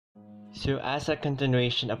So as a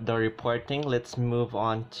continuation of the reporting, let's move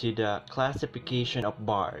on to the classification of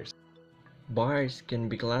bars. Bars can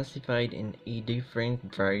be classified in a different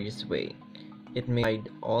various way. It may provide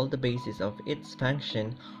all the basis of its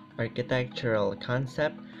function, architectural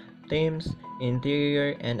concept, themes,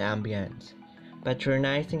 interior, and ambience.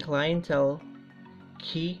 Patronizing clientele,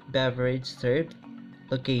 key beverage served,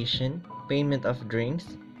 location, payment of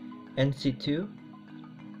drinks, NC2,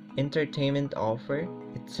 entertainment offer,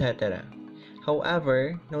 etc.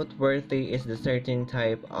 However, noteworthy is the certain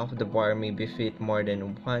type of the bar may befit more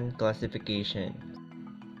than one classification.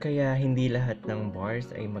 Kaya hindi lahat ng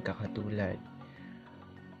bars ay magkakatulad.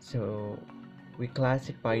 So, we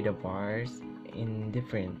classify the bars in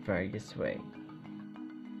different various way.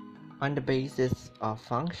 On the basis of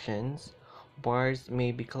functions, bars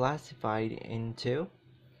may be classified into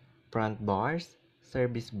front bars,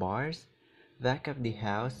 service bars, back of the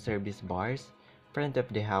house service bars, front of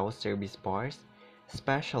the house service bars,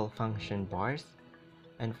 special function bars,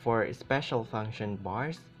 and for special function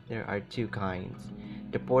bars, there are two kinds,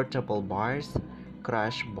 the portable bars,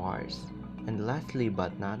 crash bars, and lastly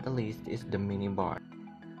but not the least is the mini bar.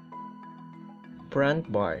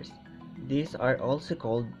 Front bars. These are also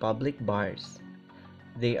called public bars.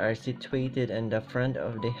 They are situated in the front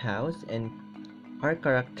of the house and are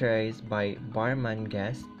characterized by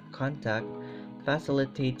barman-guest contact,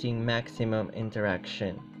 facilitating maximum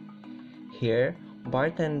interaction. Here,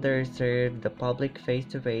 bartenders serve the public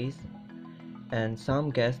face-to-face, and some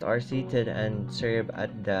guests are seated and serve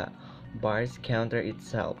at the bar's counter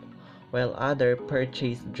itself, while others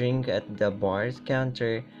purchase drink at the bar's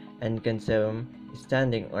counter and consume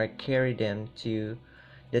standing or carry them to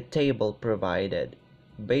the table provided.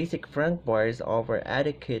 Basic front bars offer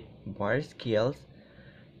adequate bar skills,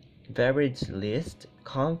 beverage list,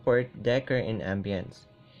 comfort, decor, and ambience.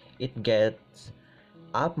 It gets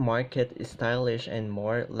upmarket, stylish, and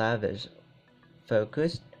more lavish,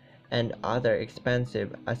 focused, and other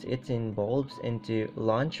expensive as it involves into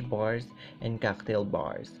lounge bars and cocktail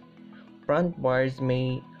bars. Front bars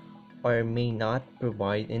may or may not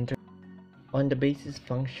provide on the basis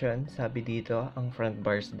function, sabi dito, ang front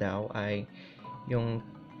bars daw ay yung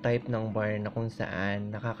type ng bar na kung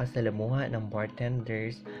saan nakakasalamuha ng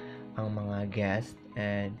bartenders ang mga guests,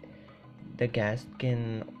 and the guest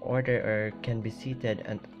can order or can be seated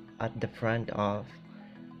at the front of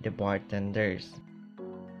the bartenders.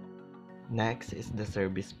 Next is the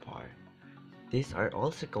service bar. These are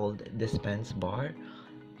also called dispense bar.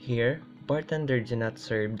 Here, bartenders do not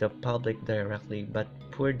serve the public directly but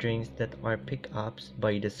pour drinks that are picked up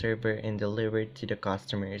by the server and delivered to the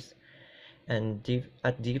customers and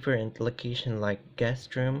at different locations like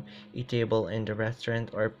guest room, a table in the restaurant,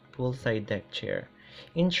 or poolside deck chair.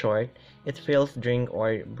 In short, it fills drink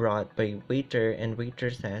or brought by waiter and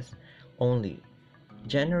waitresses only.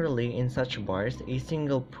 Generally, in such bars, a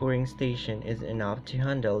single pouring station is enough to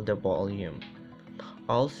handle the volume.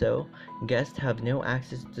 Also, guests have no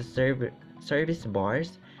access to service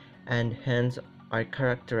bars and hence are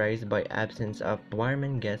characterized by absence of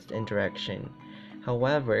barman-guest interaction.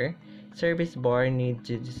 However, service bar need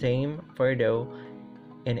to the same further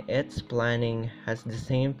in its planning has the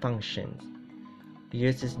same functions,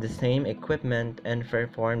 uses the same equipment and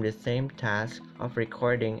perform the same task of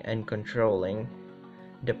recording and controlling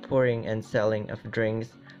the pouring and selling of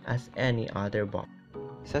drinks as any other bar.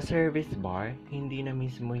 Sa service bar, hindi na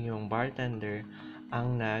mismo yung bartender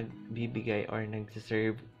ang nagbibigay or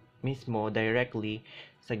nagsiserve mismo directly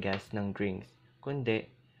sa guest ng drinks, kundi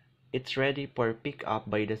it's ready for pick up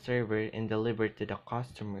by the server and delivered to the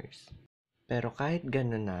customers. Pero kahit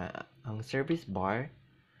gano'n na, ang service bar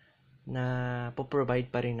na provide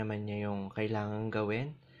pa rin naman niya yung kailangang gawin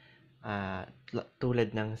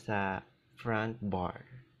tulad ng sa front bar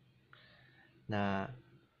na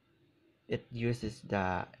it uses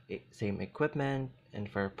the same equipment and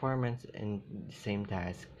performance and the same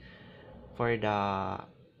task for the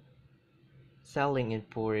selling and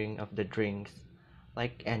pouring of the drinks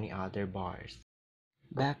like any other bars.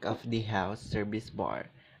 Back of the house service bar.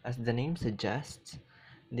 As the name suggests,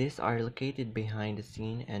 these are located behind the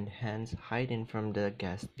scene and hence hidden from the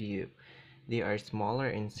guest view. They are smaller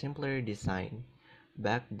and simpler design.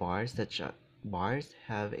 Back bars such as bars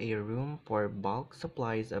have a room for bulk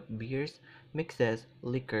supplies of beers, mixes,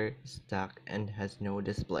 liquor, stock, and has no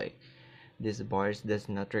display. These bars does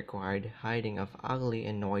not require the hiding of ugly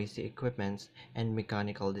and noisy equipments, and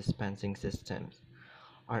mechanical dispensing systems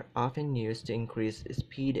are often used to increase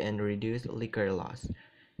speed and reduce liquor loss.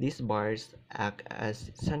 These bars act as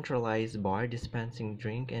centralized bar dispensing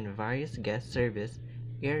drink and various guest service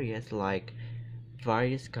areas like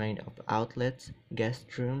various kind of outlets,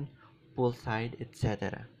 guest room, poolside,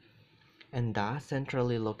 etc. And thus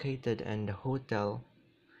centrally located in the hotel,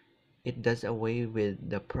 it does away with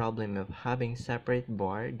the problem of having separate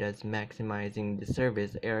bar, thus maximizing the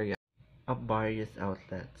service area of various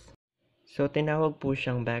outlets. So tinawag po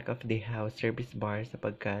siyang back of the house service bar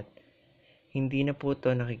sapagkat hindi na po ito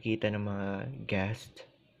nakikita ng mga guest.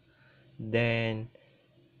 Then,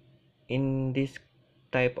 in this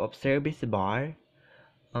type of service bar,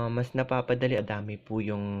 mas napapadali dami po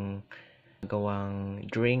yung gawang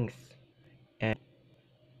drinks and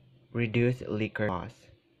reduce liquor costs.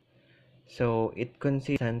 So, it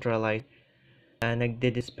consists centralized na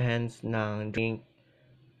nagdi-dispense ng drink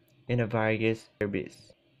in a various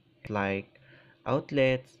service like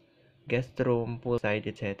outlets, guest room, poolside,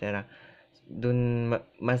 etc. Dun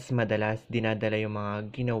mas madalas dinadala yung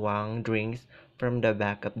mga ginawang drinks from the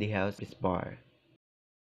back of the house bar.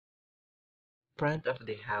 Front of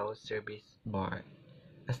the house service bar.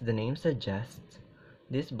 As the name suggests,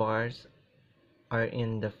 these bars are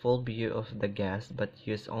in the full view of the guests but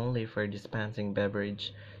used only for dispensing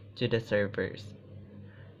beverage to the servers.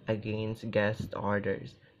 Against guest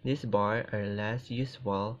orders, these bars are less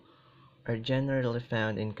usual, are generally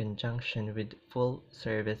found in conjunction with full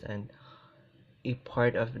service and a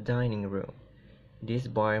part of the dining room. This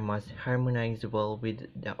bar must harmonize well with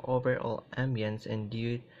the overall ambience and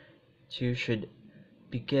due to should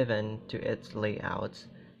be given to its layouts,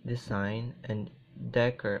 design, and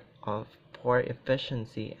decor for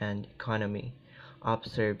efficiency and economy of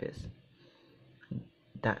service.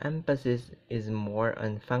 The emphasis is more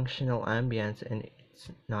on functional ambience and it's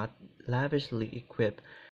not lavishly equipped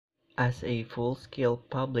as a full-scale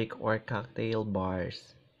public or cocktail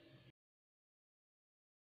bars.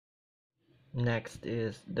 Next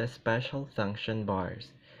is the special function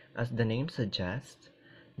bars. As the name suggests,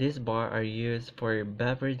 these bars are used for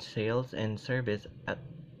beverage sales and service at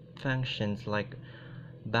functions like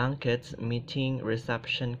banquets, meeting,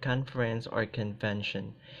 reception, conference, or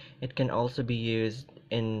convention. It can also be used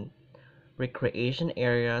in recreation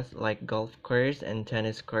areas like golf courses and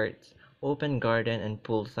tennis courts, open garden and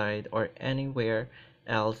poolside, or anywhere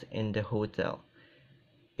else in the hotel.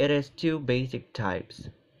 It has two basic types,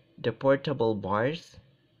 the portable bars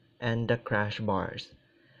and the crash bars.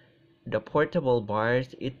 The portable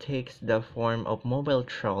bars, it takes the form of mobile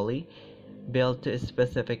trolley built to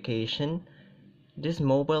specification. These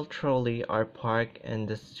mobile trolley are parked in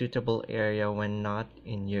the suitable area when not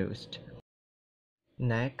in use.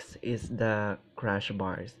 Next is the crash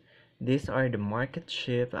bars. These are the market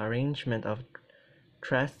shift arrangement of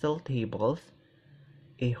trestle tables,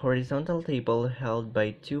 a horizontal table held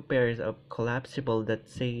by two pairs of collapsible that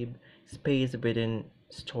save space within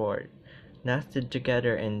store, nested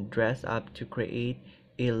together and dressed up to create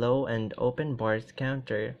a low and open bars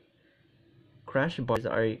counter. Crash bars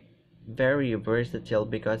are very versatile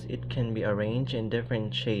because it can be arranged in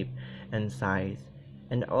different shape and size,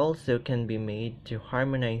 and also can be made to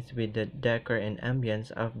harmonize with the decor and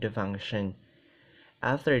ambience of the function.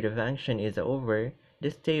 After the function is over,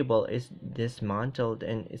 this table is dismantled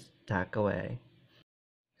and is stacked away.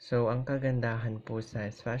 So, ang kagandahan po sa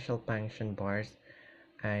special function bars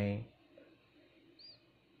ay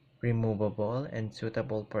removable and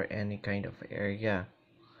suitable for any kind of area.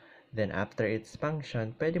 Then, after its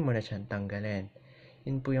function, pwede mo na siyang tanggalin.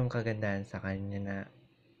 Yun po yung kagandahan sa kanya na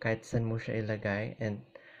kahit saan mo siya ilagay and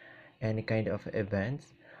any kind of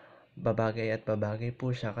events, babagay at babagay po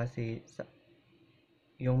siya kasi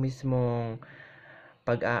yung mismong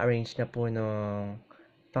pag-a-arrange na po ng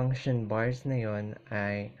function bars na yon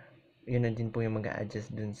ay yun na din po yung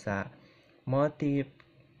mag-a-adjust dun sa motif,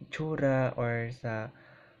 tsura, or sa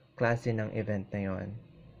klase ng event na yon.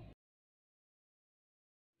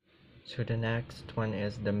 So the next one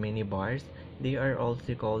is the mini bars. They are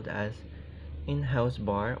also called as in-house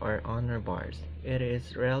bar or honor bars. It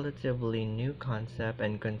is relatively new concept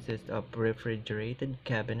and consists of refrigerated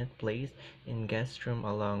cabinet placed in guest room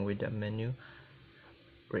along with a menu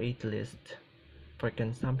rate list for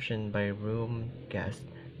consumption by room guests.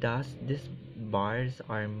 Thus, these bars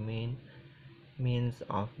are means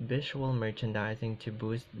of visual merchandising to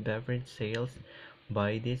boost beverage sales.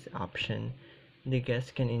 By this option, the guests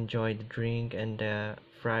can enjoy the drink and the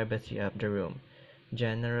privacy of the room.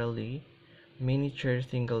 Generally, miniature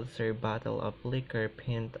single-serve bottle of liquor,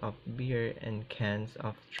 pint of beer, and cans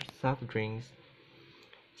of soft drinks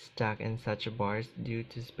stacked in such bars due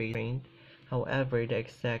to space constraint. However, the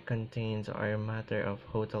exact contents are a matter of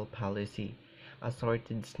hotel policy.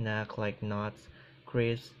 Assorted snacks like nuts,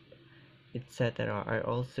 crisps, etc. are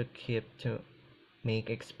also kept to make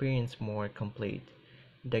experience more complete.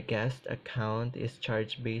 The guest account is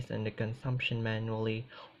charged based on the consumption manually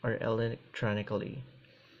or electronically.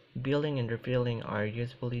 Billing and refilling are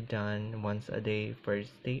usually done once a day for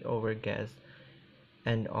stayover guests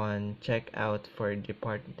and on checkout for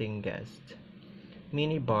departing guests.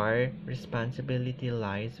 Minibar responsibility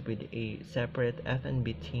lies with a separate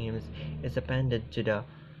F&B teams is appended to the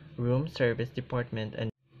room service department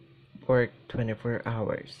and work 24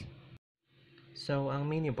 hours. So, ang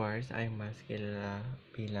minibars ay mas kilala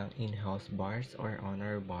bilang in-house bars or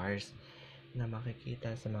honor bars na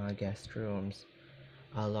makikita sa mga guest rooms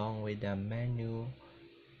along with the menu,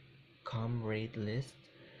 rate list,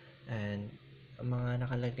 and mga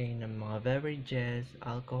nakalagay ng mga beverages,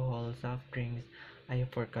 alcohol, soft drinks ay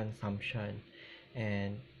for consumption.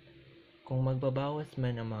 And kung magbabawas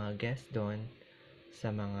man ang mga guests doon sa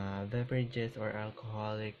mga beverages or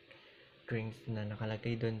alcoholic drinks na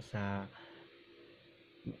nakalagay doon sa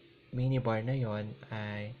minibar na yon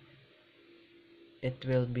ay it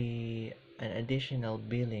will be an additional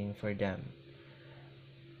billing for them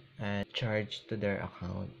and charged to their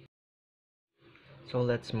account. So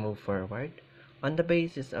let's move forward. On the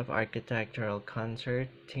basis of architectural concert,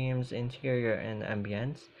 themes, interior, and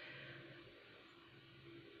ambience,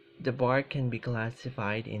 the bar can be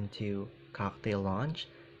classified into cocktail lounge,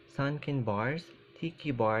 sunken bars,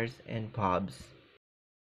 tiki bars, and pubs.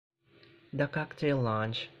 The cocktail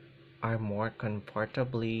lounge are more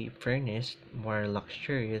comfortably furnished, more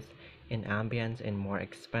luxurious in ambience, and more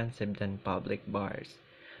expensive than public bars.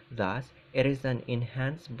 Thus, it is an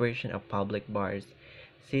enhanced version of public bars.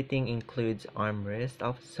 Seating includes armrests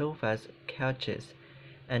of sofas, couches,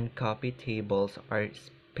 and coffee tables are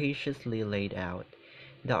spaciously laid out.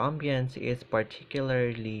 The ambience is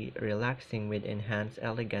particularly relaxing with enhanced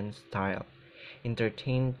elegant style.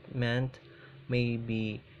 Entertainment may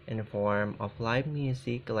be in form of live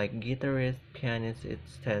music like guitarists, pianists,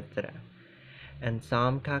 etc. And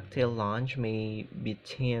some cocktail lounge may be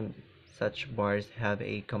themed. Such bars have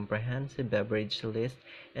a comprehensive beverage list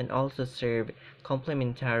and also serve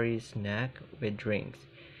complimentary snack with drinks.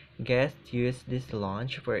 Guests use this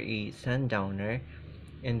lounge for a sundowner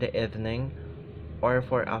in the evening or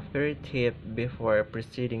for aperitif before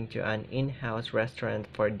proceeding to an in-house restaurant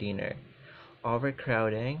for dinner.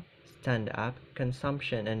 Overcrowding, stand-up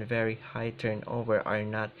consumption, and very high turnover are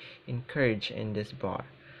not encouraged in this bar.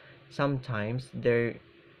 Sometimes there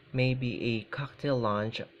may be a cocktail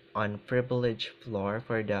lounge on privileged floor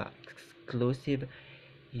for the exclusive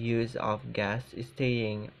use of guests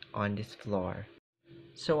staying on this floor.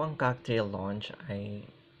 So, ang cocktail lounge ay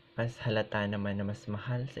mas halata naman na mas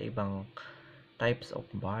mahal sa ibang types of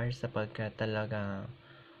bars sapagkat talaga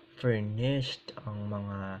furnished ang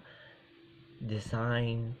mga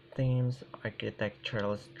design, themes,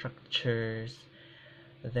 architectural structures,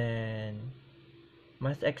 then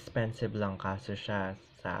mas expensive lang kaso siya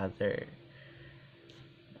sa other.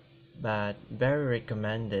 But very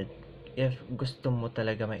recommended if gusto mo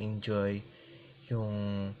talaga ma-enjoy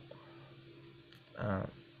yung uh,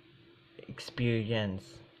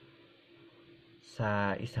 experience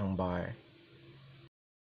sa isang bar.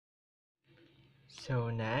 So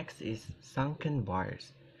next is sunken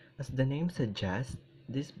bars. As the name suggests,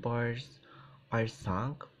 these bars are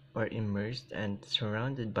sunk or immersed and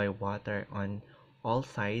surrounded by water on all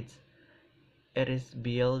sides. It is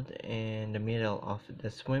built in the middle of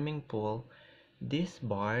the swimming pool. These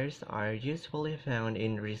bars are usually found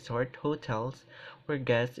in resort hotels where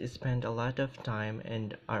guests spend a lot of time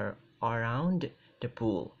and are around the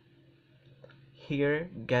pool. Here,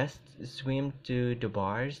 guests swim to the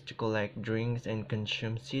bars to collect drinks and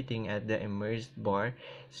consume sitting at the immersed bar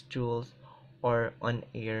stools or on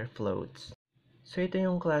air floats. So ito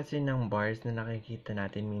yung klase ng bars na nakikita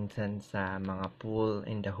natin minsan sa mga pool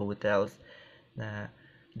in the hotels na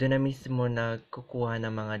doon na mismo nagkukuha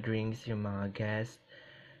ng mga drinks yung mga guests,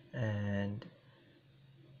 and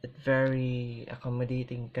it very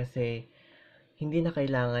accommodating kasi hindi na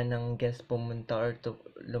kailangan ng guest pumunta or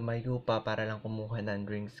lumayo pa para lang kumuha ng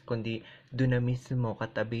drinks, kundi doon na mismo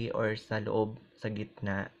katabi or sa loob sa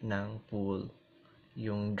gitna ng pool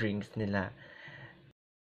yung drinks nila.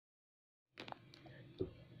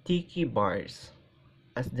 Tiki bars.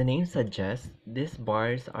 As the name suggests, these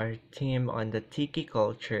bars are themed on the tiki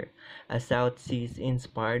culture, a South Seas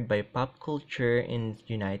inspired by pop culture in the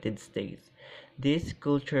United States. This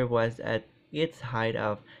culture was at its height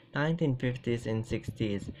of 1950s and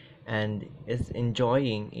 60s and is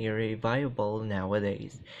enjoying a revival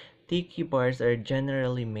nowadays. Tiki bars are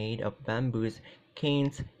generally made of bamboos,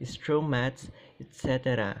 canes, straw mats,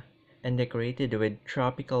 etc., and decorated with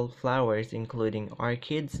tropical flowers including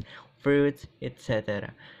orchids, fruits,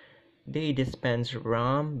 etc. They dispense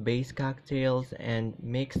rum, base cocktails, and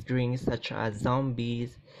mixed drinks such as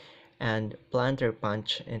zombies and planter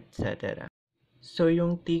punch, etc. So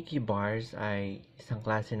yung tiki bars ay isang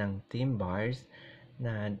klase ng theme bars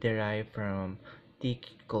na derived from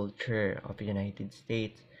tiki culture of United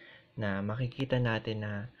States na makikita natin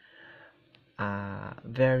na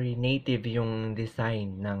very native yung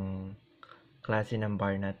design ng klase ng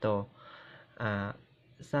bar na to. Uh,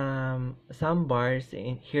 some bars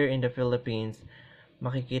here in the Philippines,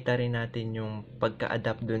 makikita rin natin yung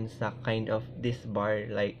pagka-adapt dun sa kind of this bar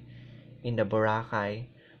like in the Boracay.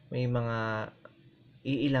 May mga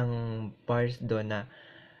iilang bars doon na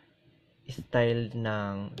style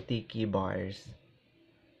ng tiki bars.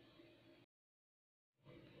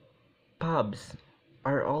 Pubs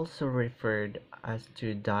are also referred as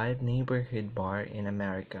to dive neighborhood bar in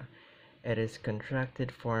America. It is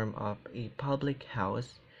contracted form of a public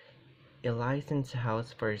house, a licensed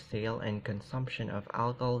house for sale and consumption of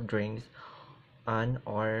alcohol drinks on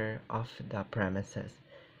or off the premises.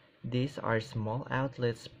 These are small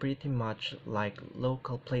outlets pretty much like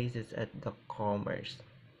local places at the commerce.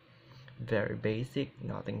 Very basic,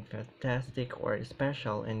 nothing fantastic or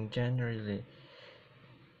special, and generally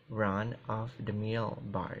run off-the-mill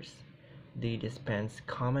bars. They dispense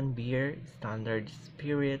common beer, standard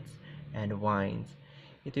spirits, and wines.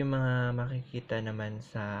 Ito yung mga makikita naman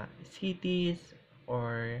sa cities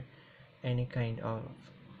or any kind of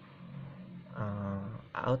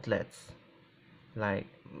outlets.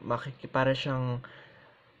 Like, para siyang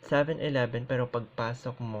 7-Eleven pero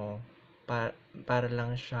pagpasok mo, para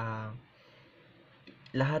lang siya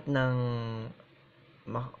lahat ng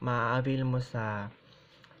ma-avail mo sa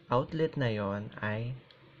outlet na yon ay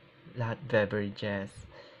lahat beverages.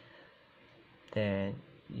 Then,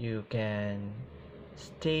 you can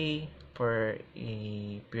stay for a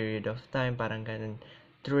period of time, parang ganun,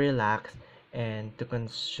 to relax and to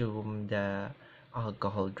consume the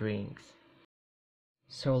alcohol drinks.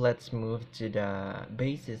 So let's move to the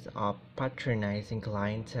basis of patronizing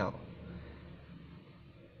clientele.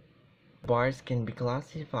 Bars can be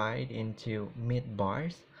classified into mid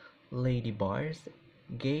bars, lady bars,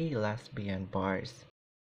 gay lesbian bars.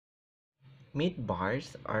 Mid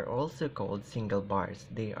bars are also called single bars.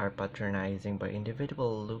 They are patronizing by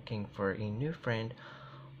individuals looking for a new friend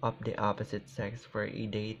of the opposite sex for a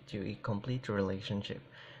date to a complete relationship.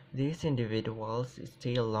 These individuals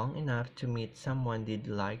stay long enough to meet someone they'd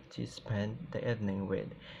like to spend the evening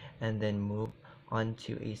with, and then move on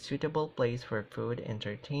to a suitable place for food,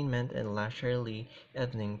 entertainment, and leisurely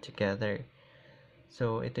evening together.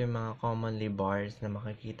 So, ito yung mga commonly bars na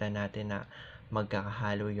makikita natin na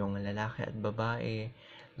magkakahalo yung lalaki at babae,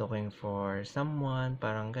 looking for someone,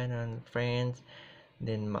 parang ganon, friends,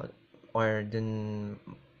 then or dun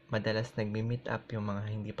madalas nagmi-meet up yung mga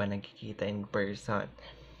hindi pa nagkikita in person.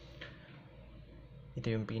 Ito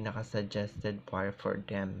yung pinaka-suggested bar for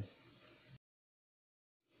them.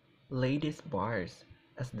 Ladies bars.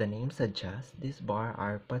 As the name suggests, these bars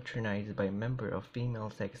are patronized by members of female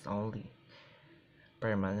sex only,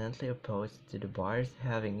 permanently opposed to the bars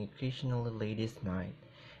having occasionally ladies' night,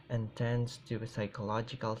 and tends to be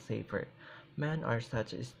psychological safer. Men are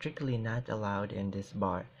such strictly not allowed in this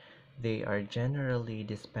bar. They are generally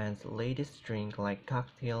dispense ladies' drink like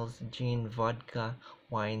cocktails, gin, vodka,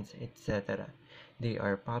 wines, etc. They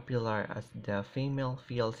are popular as the female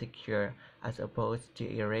feel secure as opposed to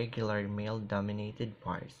irregular male-dominated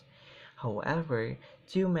bars. However,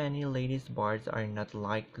 too many ladies bars are not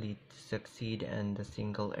likely to succeed in the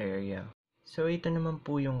single area. So ito naman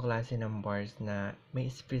po yung klase ng bars na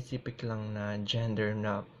may specific lang na gender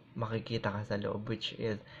na makikita ka sa loob, which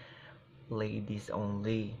is ladies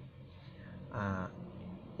only.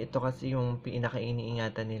 Ito kasi yung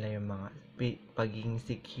pinaka-iniingatan nila yung mga pagiging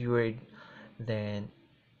secured, then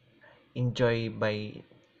enjoy by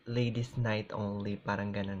ladies night only,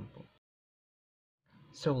 parang ganun po.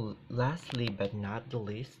 So lastly but not the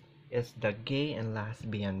least is the gay and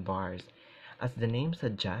lesbian bars. As the name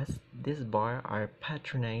suggests, these bars are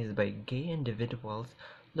patronized by gay individuals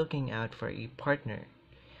looking out for a partner.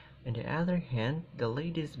 On the other hand, the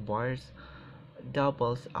ladies bars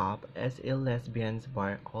doubles up as a lesbians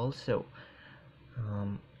bar also.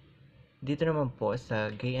 Dito naman po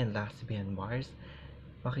sa gay and lesbian bars,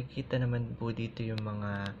 makikita naman po dito yung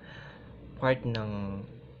mga part ng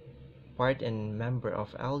part and member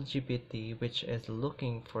of LGBT which is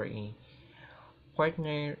looking for a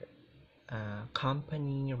partner,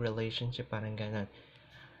 company, relationship, parang ganun.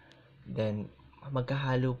 Then,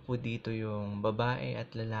 magkahalo po dito yung babae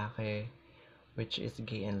at lalaki which is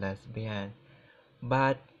gay and lesbian.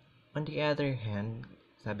 But, on the other hand,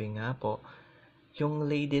 sabi nga po, Yung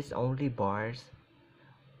ladies only bars,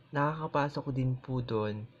 nakakapasok din po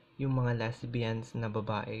doon yung mga lesbians na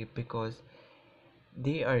babae because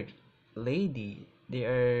they are lady. They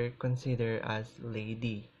are considered as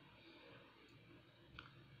lady.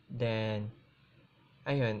 Then,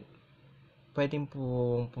 ayun, pwedeng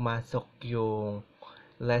pong pumasok yung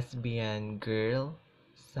lesbian girl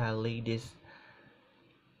sa ladies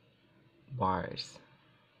bars.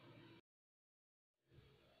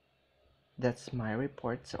 That's my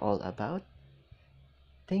reports all about.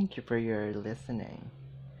 Thank you for your listening.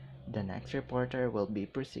 The next reporter will be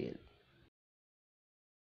proceed.